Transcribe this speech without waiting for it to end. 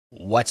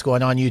What's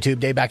going on,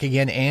 YouTube? Day back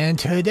again, and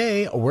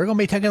today we're going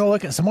to be taking a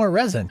look at some more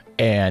resin.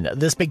 And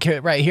this big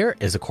kit right here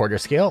is a quarter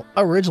scale,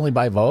 originally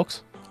by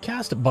Volks,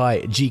 cast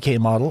by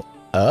GKMODEL,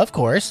 of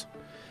course.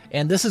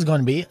 And this is going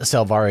to be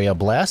Selvaria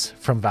Bles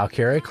from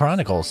Valkyria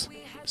Chronicles.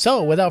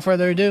 So without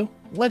further ado,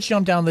 let's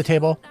jump down the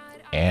table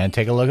and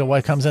take a look at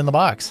what comes in the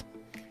box.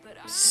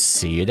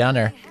 See you down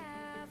there.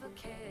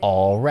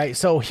 All right,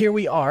 so here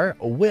we are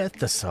with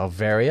the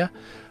Selvaria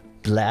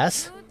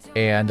Bles.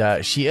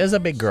 And she is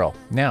a big girl.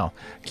 Now,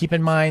 keep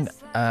in mind,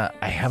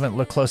 I haven't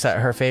looked close at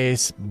her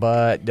face,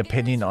 but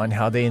depending on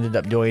how they ended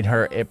up doing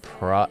her,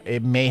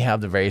 it may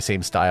have the very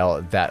same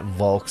style that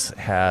Volks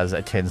has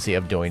a tendency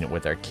of doing it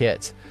with their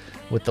kits,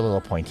 with the little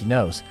pointy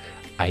nose.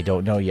 I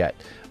don't know yet.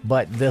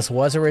 But this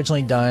was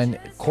originally done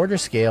quarter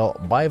scale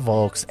by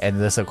Volks, and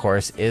this, of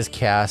course, is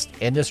cast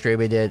and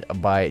distributed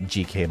by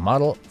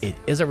GKMODEL. It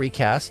is a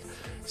recast,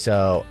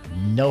 so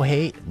no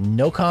hate,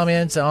 no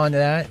comments on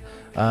that.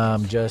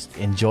 Just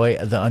enjoy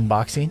the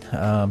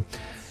unboxing.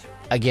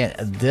 Again,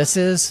 this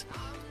is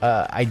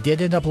I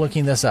did end up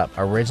looking this up.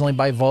 Originally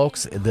by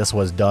Volks, this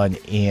was done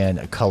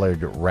in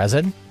colored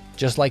resin,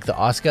 just like the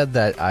Oscar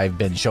that I've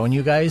been showing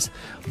you guys,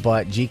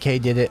 but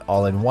GK did it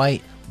all in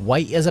white.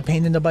 White is a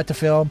pain in the butt to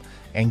film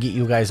and get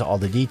you guys all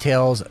the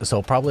details,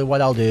 so probably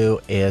what I'll do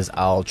is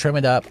I'll trim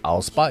it up,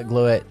 I'll spot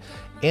glue it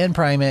and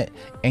prime it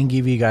and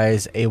give you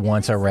guys a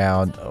once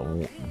around,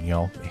 you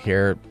know,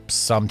 here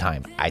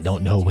sometime. I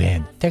don't know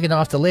when. Taking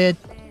off the lid,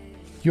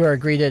 you are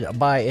greeted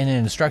by an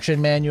instruction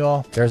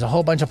manual. There's a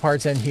whole bunch of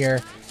parts in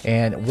here,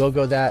 and we'll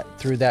go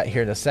through that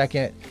here in a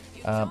second.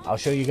 I'll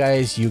show you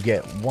guys. You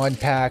get 1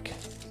 pack,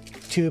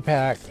 2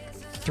 pack,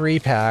 3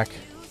 pack,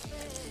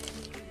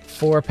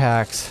 4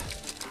 packs,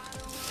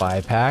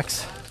 5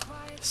 packs,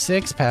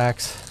 6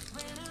 packs,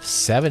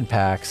 7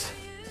 packs,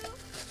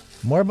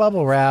 more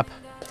bubble wrap,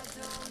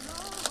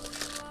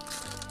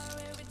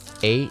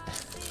 8,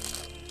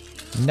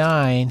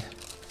 9,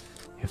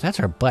 if that's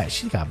her butt,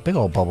 she's got a big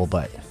old bubble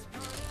butt,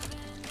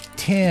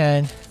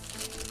 10,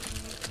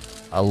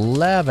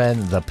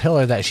 11, the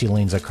pillar that she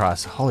leans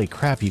across, holy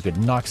crap, you could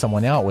knock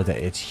someone out with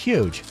it, it's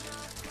huge.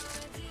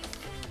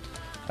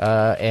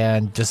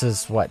 And this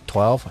is what,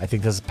 12? I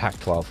think this is pack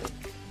 12.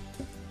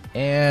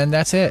 And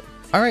that's it.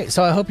 Alright,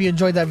 so I hope you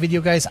enjoyed that video,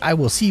 guys. I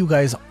will see you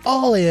guys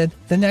all in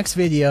the next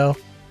video.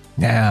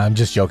 Nah, I'm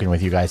just joking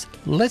with you guys.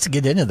 Let's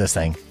get into this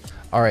thing.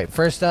 All right,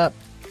 first up,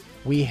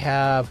 we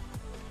have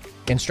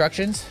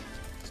instructions.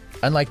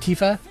 Unlike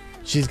Tifa,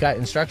 she's got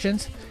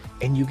instructions,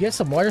 and you get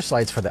some water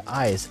slides for the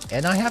eyes.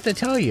 And I have to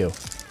tell you,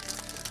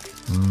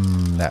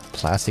 that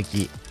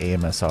plasticky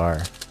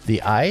AMSR.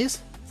 The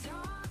eyes,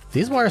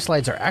 these water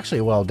slides are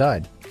actually well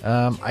done.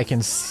 I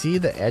can see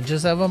the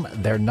edges of them.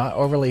 They're not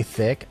overly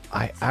thick.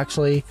 I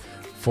actually,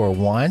 for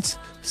once,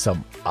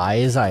 some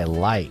eyes I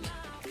like.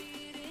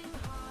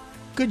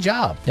 Good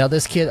job. Now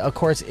this kit, of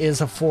course,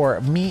 is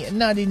for me,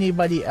 not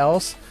anybody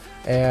else.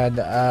 And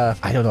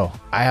I don't know,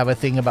 I have a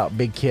thing about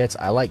big kits.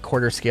 I like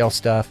quarter scale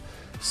stuff,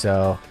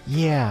 so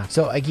yeah.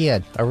 So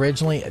again,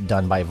 originally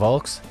done by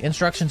Volks.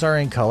 Instructions are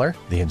in color.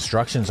 The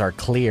instructions are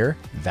clear.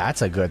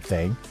 That's a good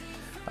thing.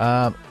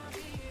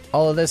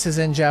 All of this is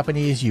in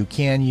Japanese. You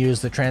can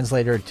use the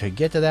translator to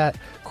get to that.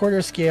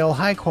 Quarter scale,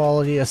 high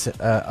quality,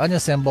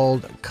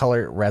 unassembled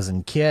color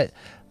resin kit.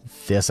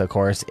 This, of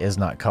course, is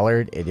not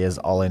colored. It is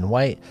all in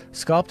white,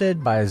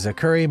 sculpted by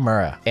Zakuri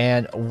Mura.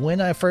 And when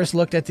I first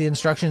looked at the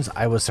instructions,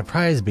 I was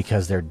surprised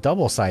because they're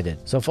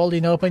double-sided. So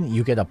folding open,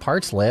 you get a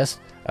parts list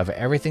of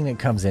everything that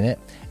comes in it.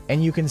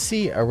 And you can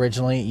see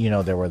originally, you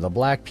know, there were the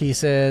black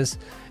pieces.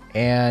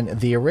 And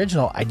the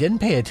original, I didn't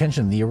pay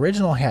attention. The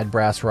original had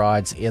brass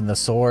rods in the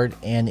sword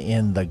and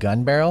in the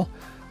gun barrel.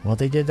 Well,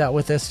 they did that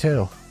with this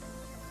too.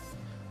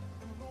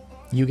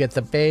 You get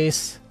the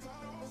base.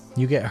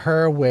 You get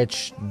her,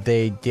 which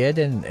they did,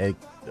 and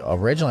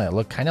originally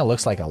it kind of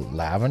looks like a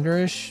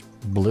lavenderish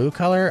blue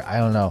color. I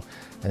don't know.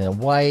 And then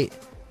white,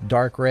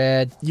 dark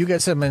red. You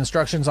get some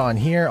instructions on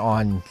here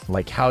on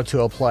like how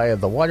to apply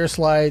the water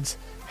slides,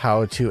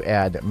 how to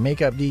add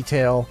makeup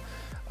detail.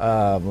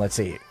 Let's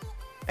see,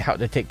 how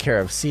to take care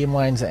of seam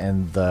lines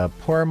and the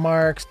pore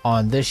marks.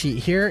 On this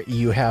sheet here,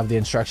 you have the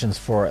instructions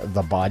for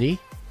the body,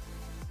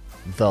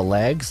 the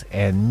legs,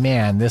 and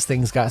man, this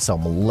thing's got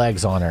some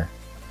legs on her.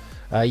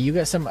 You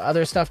get some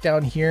other stuff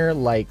down here,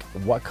 like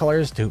what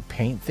colors to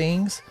paint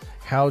things,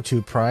 how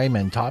to prime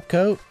and top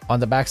coat. On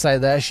the back side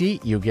of that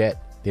sheet, you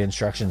get the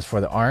instructions for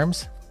the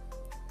arms,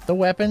 the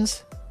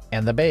weapons,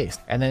 and the base.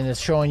 And then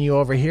it's showing you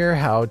over here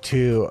how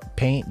to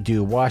paint,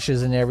 do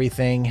washes and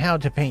everything, how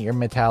to paint your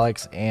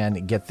metallics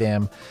and get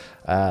them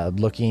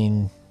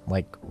looking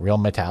like real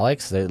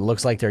metallics. It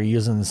looks like they're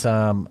using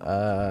some,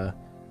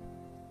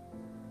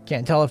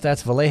 can't tell if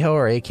that's Vallejo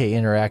or AK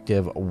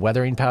Interactive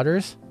weathering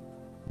powders.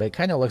 But it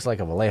kind of looks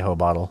like a Vallejo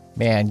bottle.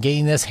 Man,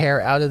 getting this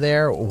hair out of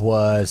there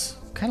was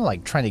kind of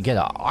like trying to get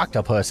an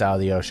octopus out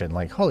of the ocean.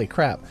 Like, holy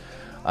crap.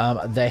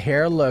 The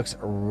hair looks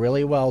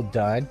really well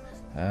done.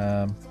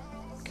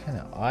 Kind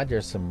of odd.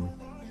 There's some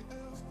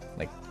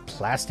like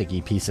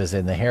plasticky pieces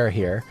in the hair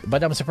here,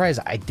 but I'm surprised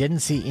I didn't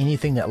see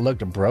anything that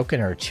looked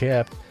broken or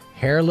chipped.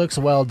 Hair looks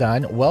well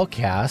done, well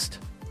cast.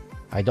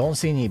 I don't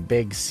see any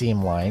big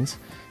seam lines.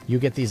 You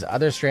get these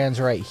other strands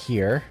right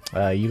here.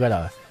 You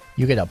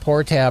get a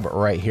pour tab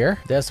right here.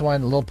 This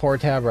one, little pour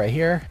tab right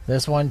here.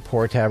 This one,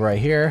 pour tab right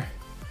here.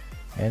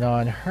 And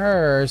on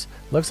hers,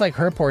 looks like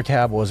her pour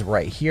tab was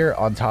right here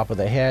on top of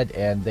the head,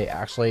 and they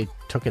actually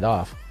took it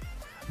off.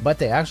 But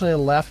they actually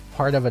left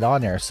part of it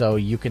on there, so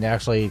you can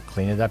actually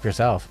clean it up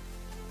yourself.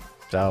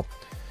 So,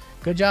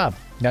 good job.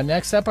 Now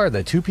next up are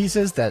the two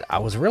pieces that I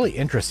was really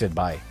interested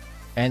by.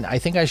 And I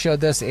think I showed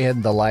this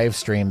in the live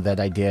stream that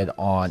I did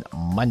on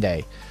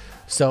Monday.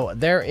 So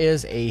there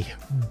is a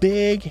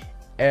big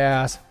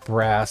ass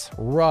brass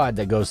rod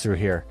that goes through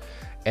here.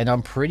 And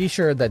I'm pretty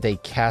sure that they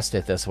cast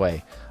it this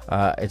way.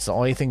 It's the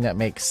only thing that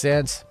makes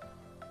sense.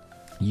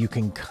 You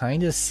can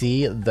kind of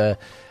see the,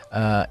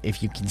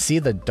 if you can see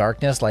the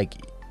darkness, like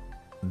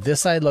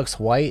this side looks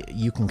white,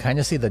 you can kind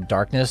of see the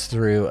darkness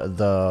through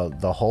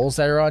the holes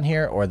that are on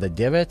here, or the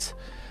divots.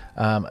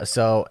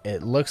 So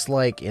it looks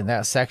like in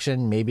that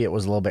section, maybe it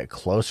was a little bit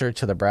closer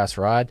to the brass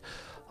rod.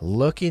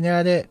 Looking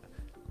at it,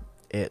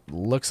 it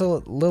looks a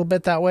little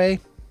bit that way.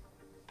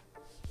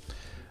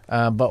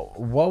 But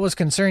what was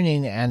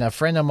concerning, and a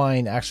friend of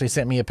mine actually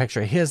sent me a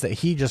picture of his that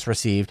he just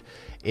received,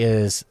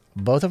 is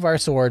both of our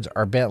swords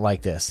are bent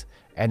like this.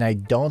 And I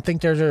don't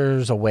think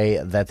there's a way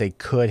that they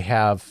could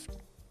have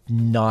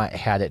not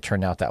had it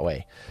turn out that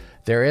way.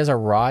 There is a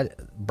rod,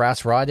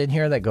 brass rod in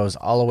here that goes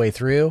all the way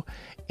through,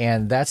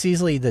 and that's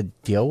easily to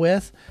deal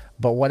with.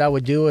 But what I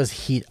would do is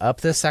heat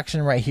up this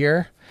section right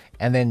here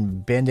and then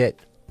bend it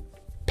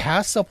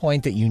past the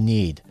point that you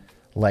need.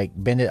 Like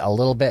bend it a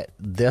little bit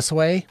this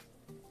way,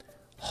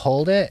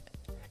 hold it,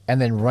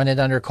 and then run it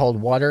under cold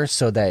water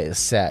so that it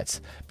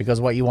sets. Because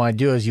what you want to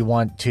do is you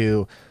want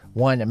to,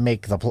 one,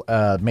 make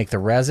the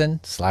resin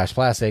slash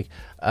plastic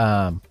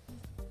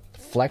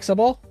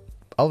flexible.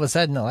 All of a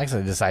sudden,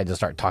 Alexa decided to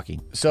start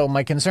talking. So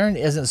my concern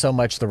isn't so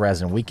much the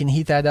resin. We can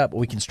heat that up,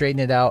 we can straighten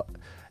it out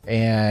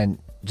and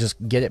just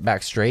get it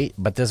back straight.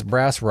 But this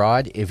brass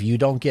rod, if you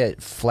don't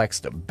get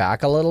flexed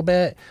back a little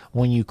bit,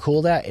 when you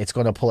cool that, it's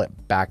going to pull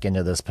it back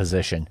into this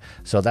position.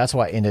 So that's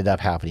what ended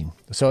up happening.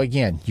 So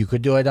again, you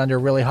could do it under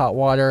really hot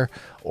water,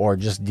 or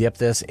just dip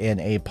this in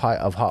a pot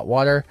of hot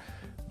water,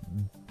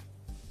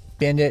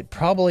 bend it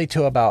probably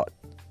to about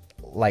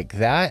like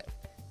that,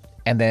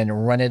 and then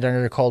run it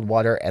under cold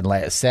water and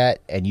let it set,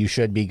 and you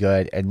should be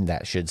good, and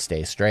that should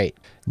stay straight.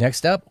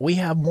 Next up, we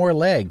have more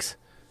legs.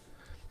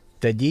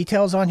 The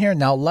details on here,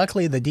 now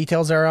luckily the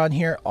details that are on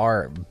here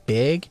are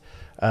big.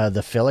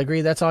 The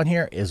filigree that's on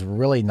here is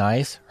really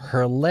nice.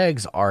 Her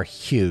legs are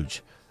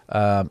huge.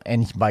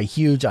 And by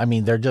huge, I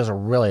mean they're just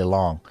really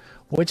long,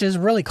 which is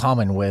really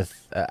common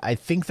with, I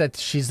think that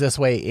she's this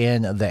way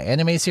in the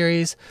anime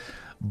series,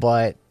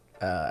 but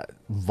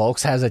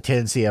Volks has a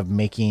tendency of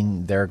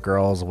making their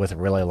girls with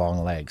really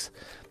long legs.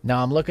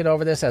 Now I'm looking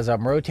over this as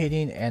I'm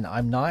rotating, and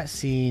I'm not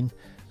seeing,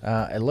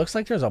 it looks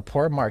like there's a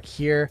pour mark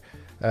here.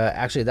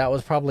 Actually, that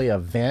was probably a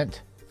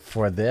vent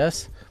for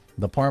this.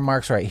 The pour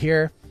marks right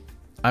here.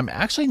 I'm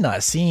actually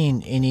not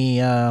seeing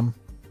any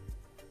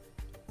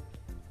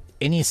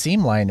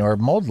seam line or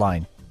mold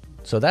line.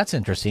 So that's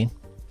interesting.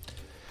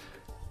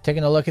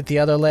 Taking a look at the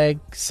other leg,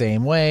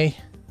 same way.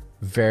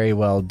 Very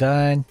well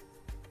done.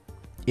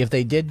 If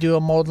they did do a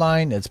mold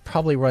line, it's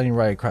probably running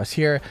right across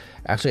here.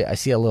 Actually, I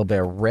see a little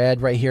bit of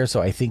red right here,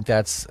 so I think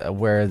that's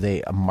where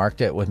they marked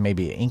it with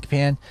maybe an ink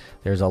pen.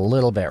 There's a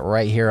little bit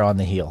right here on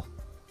the heel.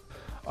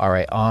 All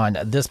right, on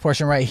this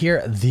portion right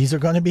here, these are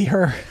going to be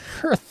her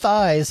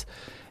thighs.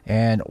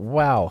 And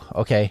wow,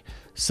 okay,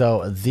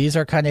 so these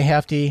are kind of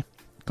hefty.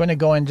 Going to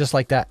go in just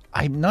like that.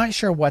 I'm not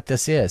sure what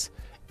this is.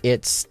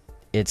 It's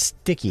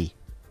sticky.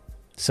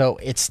 So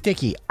it's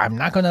sticky. I'm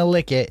not going to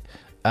lick it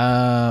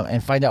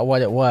and find out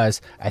what it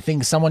was. I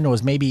think someone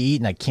was maybe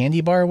eating a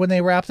candy bar when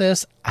they wrapped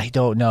this. I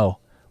don't know.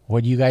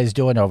 What are you guys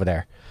doing over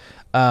there?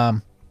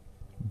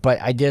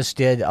 But I just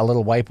did a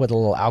little wipe with a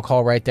little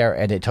alcohol right there,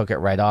 and it took it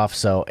right off.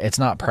 So it's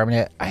not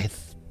permanent.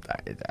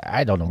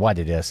 I don't know what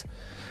it is.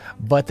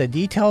 But the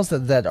details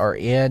that are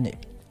in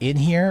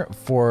here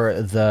for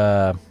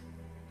the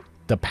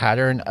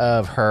pattern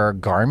of her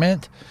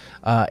garment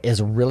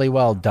is really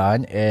well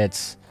done.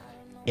 It's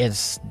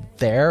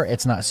there.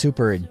 It's not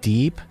super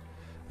deep,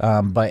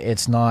 but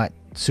it's not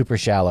super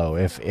shallow,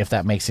 if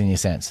that makes any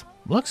sense.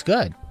 Looks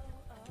good.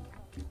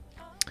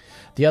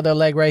 The other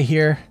leg right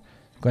here,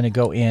 going to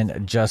go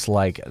in just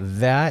like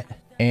that.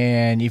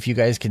 And if you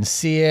guys can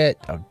see it,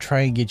 I'll try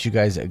and get you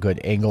guys a good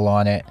angle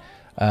on it.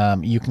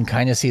 You can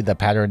kind of see the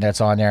pattern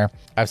that's on there.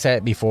 I've said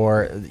it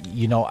before,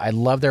 you know, I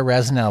love their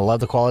resin and I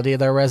love the quality of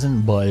their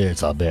resin, but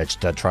it's a bitch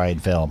to try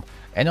and film.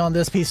 And on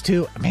this piece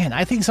too, man,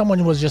 I think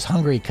someone was just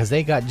hungry because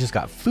they just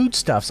got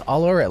foodstuffs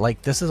all over it.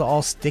 Like, this is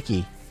all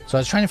sticky. So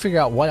I was trying to figure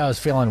out what I was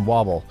feeling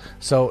wobble.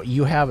 So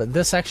you have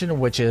this section,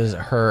 which is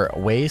her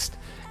waist.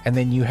 And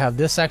then you have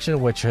this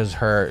section, which is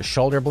her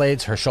shoulder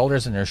blades, her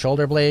shoulders and her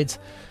shoulder blades.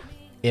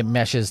 it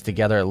meshes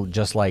together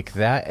just like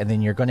that, and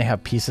then you're going to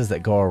have pieces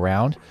that go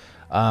around.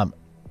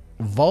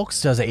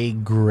 Volks does a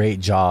great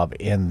job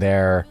in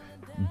their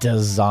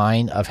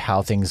design of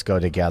how things go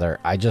together.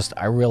 I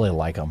really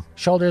like them.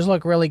 Shoulders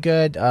look really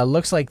good.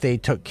 Looks like they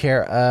took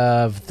care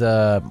of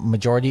the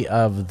majority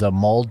of the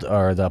mold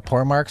or the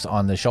pore marks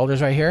on the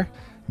shoulders right here.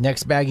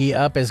 Next baggie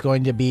up is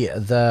going to be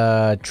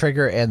the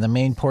trigger and the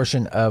main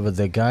portion of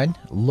the gun.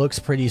 Looks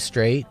pretty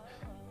straight.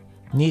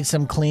 Needs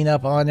some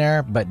cleanup on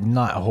there, but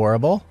not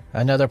horrible.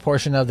 Another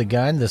portion of the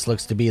gun. This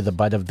looks to be the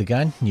butt of the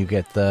gun. You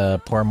get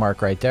the pore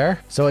mark right there.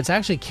 So it's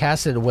actually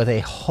casted with a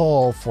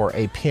hole for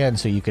a pin,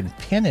 so you can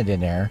pin it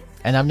in there.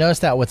 And I've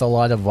noticed that with a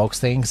lot of Volks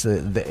things,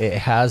 it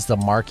has the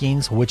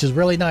markings, which is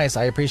really nice.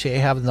 I appreciate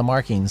having the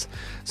markings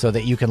so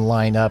that you can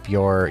line up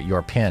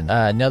your pin.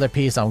 Another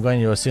piece I'm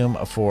going to assume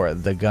for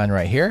the gun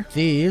right here.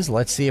 These,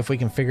 let's see if we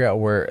can figure out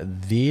where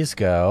these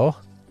go.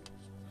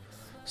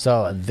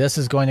 So this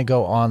is going to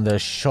go on the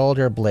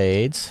shoulder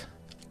blades,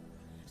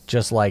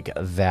 just like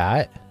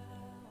that.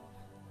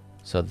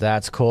 So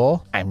that's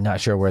cool. I'm not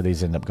sure where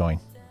these end up going.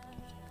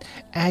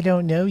 I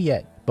don't know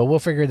yet, but we'll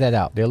figure that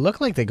out. They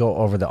look like they go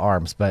over the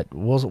arms, but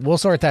we'll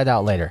sort that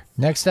out later.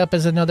 Next up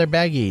is another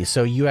baggie.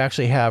 So you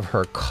actually have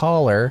her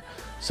collar.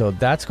 So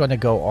that's going to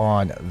go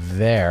on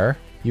there.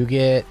 You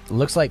get,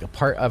 looks like a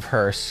part of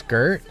her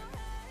skirt.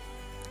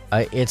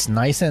 It's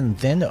nice and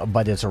thin,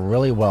 but it's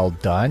really well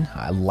done.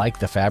 I like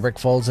the fabric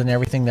folds and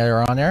everything that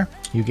are on there.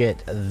 You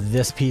get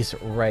this piece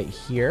right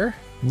here.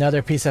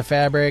 Another piece of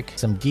fabric,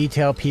 some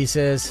detail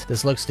pieces.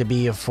 This looks to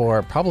be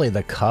for probably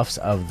the cuffs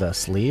of the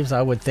sleeves,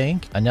 I would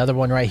think. Another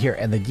one right here,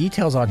 and the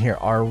details on here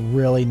are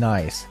really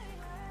nice.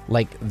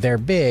 Like, they're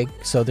big,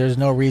 so there's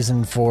no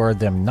reason for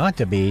them not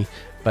to be,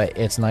 but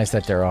it's nice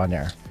that they're on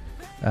there.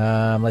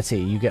 Let's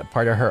see, you get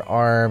part of her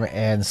arm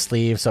and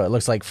sleeve, so it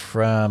looks like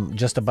from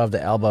just above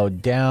the elbow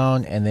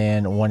down, and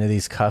then one of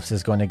these cuffs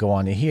is going to go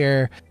onto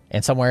here,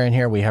 and somewhere in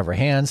here we have her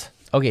hands.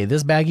 Okay,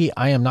 this baggie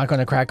I am not going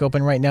to crack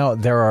open right now.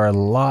 There are a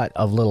lot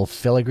of little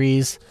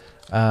filigrees,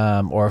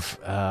 what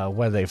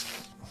are they,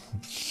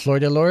 fleur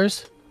de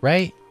lures,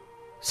 right?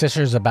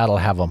 Sisters of Battle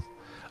have them.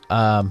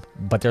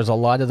 But there's a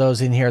lot of those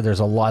in here.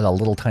 There's a lot of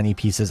little tiny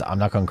pieces. I'm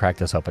not going to crack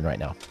this open right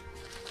now.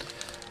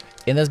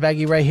 In this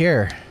baggie right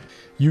here,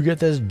 you get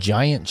this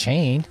giant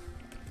chain.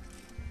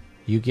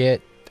 You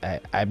get,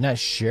 I'm not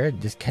sure.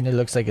 This kind of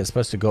looks like it's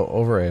supposed to go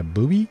over a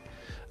boobie.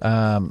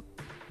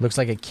 Looks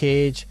like a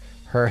cage.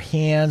 Her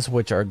hands,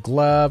 which are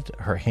gloved.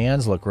 Her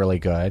hands look really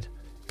good.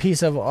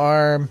 Piece of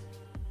arm.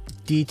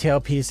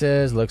 Detail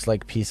pieces. Looks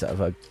like piece of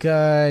a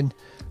gun.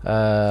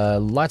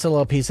 Lots of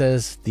little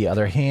pieces. The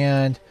other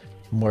hand.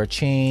 More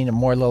chain,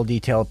 more little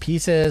detail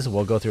pieces.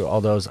 We'll go through all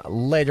those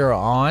later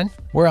on.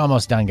 We're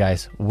almost done,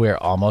 guys. We're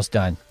almost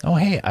done. Oh,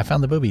 hey, I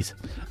found the boobies.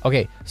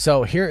 Okay,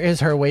 so here is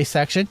her waist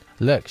section.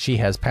 Look, she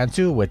has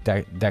pantsu with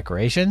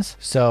decorations.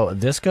 So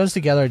this goes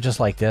together just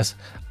like this.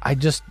 I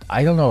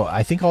don't know.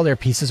 I think all their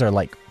pieces are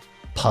like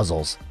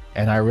puzzles,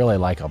 and I really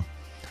like them.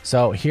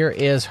 So here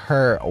is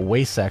her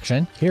waist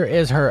section. Here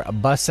is her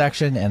bust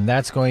section, and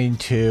that's going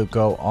to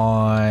go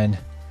on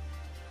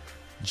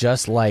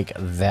just like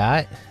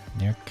that.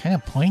 They're kind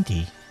of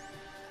pointy.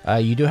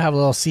 You do have a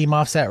little seam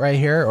offset right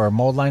here, or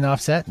mold line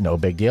offset. No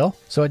big deal.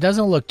 So it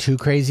doesn't look too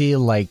crazy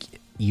like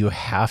you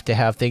have to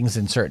have things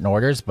in certain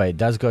orders, but it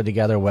does go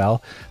together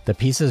well. The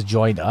pieces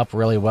joined up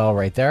really well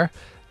right there.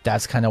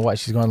 That's kind of what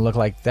she's going to look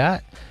like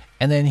that.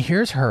 And then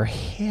here's her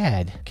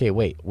head. Okay,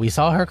 wait. We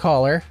saw her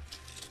collar.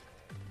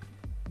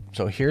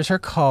 So here's her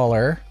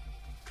collar.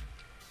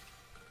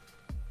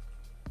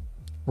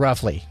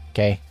 Roughly,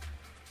 okay?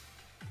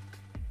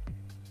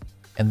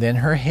 And then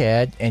her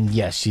head, and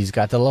yes, she's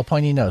got the little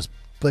pointy nose,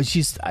 but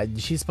she's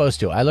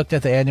supposed to. I looked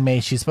at the anime,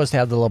 she's supposed to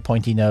have the little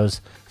pointy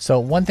nose. So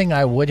one thing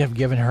I would have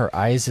given her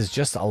eyes is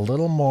just a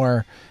little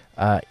more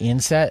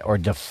inset or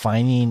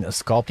defining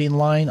sculpting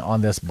line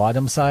on this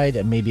bottom side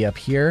and maybe up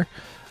here.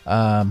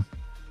 I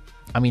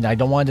mean, I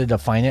don't want to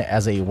define it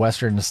as a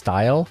Western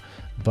style,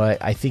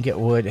 but I think it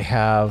would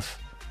have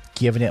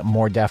given it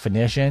more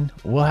definition.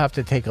 We'll have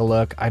to take a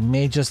look. I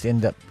may just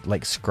end up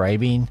like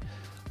scribing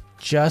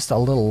just a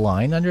little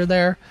line under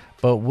there,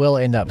 but we'll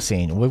end up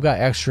seeing. We've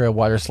got extra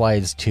water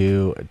slides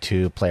to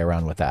play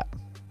around with that.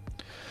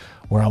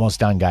 We're almost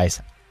done,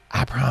 guys.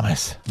 I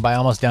promise. By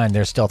almost done,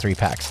 there's still 3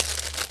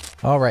 packs.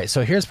 All right,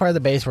 so here's part of the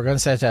base. We're going to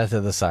set that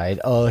to the side.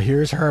 Oh,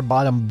 here's her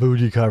bottom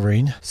booty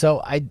covering.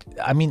 So I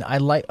mean, I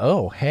like,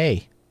 oh,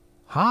 hey,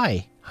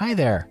 hi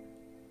there.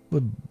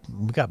 We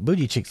got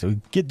booty cheeks. We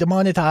get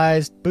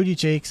demonetized, booty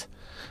cheeks.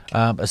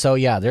 So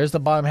yeah, there's the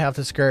bottom half of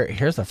the skirt.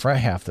 Here's the front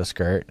half of the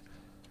skirt.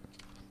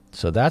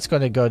 So that's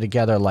going to go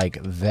together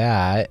like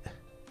that,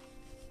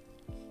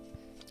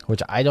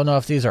 which I don't know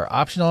if these are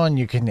optional, and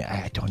you can,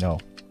 I don't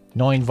know.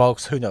 Knowing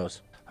Volks, who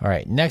knows? All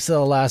right, next to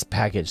the last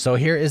package. So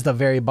here is the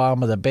very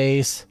bottom of the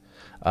base.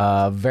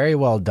 Very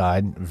well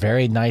done.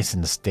 Very nice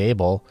and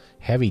stable.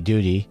 Heavy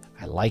duty.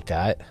 I like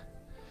that.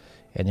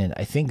 And then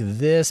I think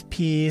this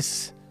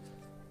piece,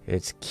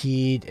 it's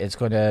keyed. It's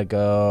going to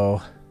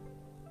go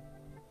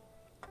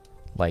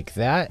like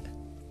that.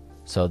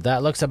 So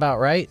that looks about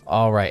right.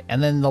 All right,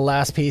 and then the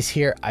last piece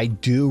here, I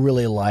do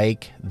really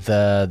like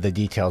the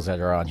details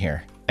that are on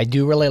here. I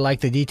do really like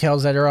the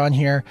details that are on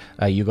here.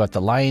 You got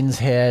the lion's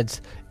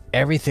heads,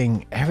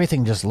 everything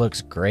just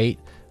looks great.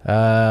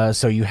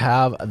 So you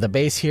have the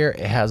base here,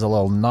 it has a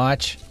little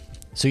notch.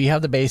 So you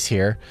have the base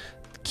here.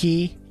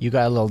 Key, you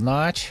got a little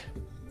notch.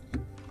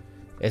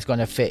 It's going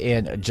to fit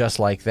in just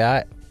like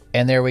that.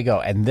 And there we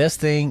go. And this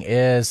thing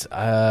is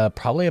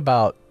probably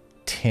about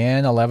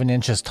 10, 11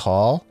 inches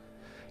tall.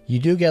 You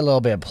do get a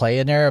little bit of play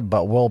in there,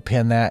 but we'll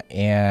pin that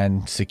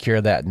and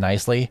secure that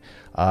nicely.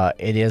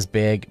 It is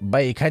big,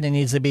 but it kind of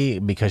needs to be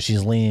because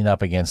she's leaning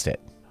up against it.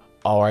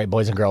 All right,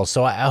 boys and girls,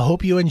 so I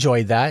hope you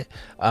enjoyed that.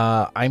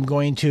 I'm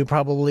going to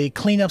probably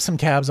clean up some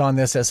tabs on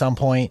this at some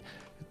point,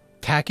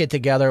 tack it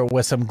together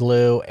with some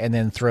glue, and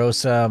then throw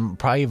some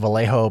probably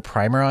Vallejo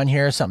primer on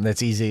here, something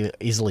that's easily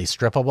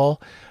strippable,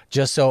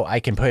 just so I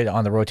can put it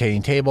on the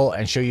rotating table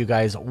and show you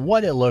guys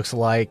what it looks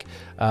like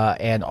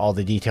and all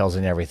the details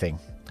and everything.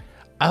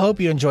 I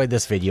hope you enjoyed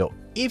this video.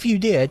 If you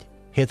did,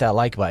 hit that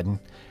like button.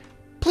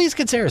 Please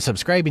consider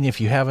subscribing if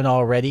you haven't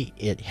already.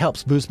 It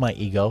helps boost my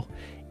ego.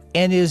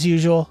 And as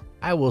usual,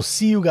 I will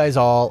see you guys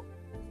all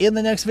in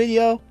the next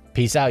video.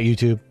 Peace out,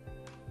 YouTube.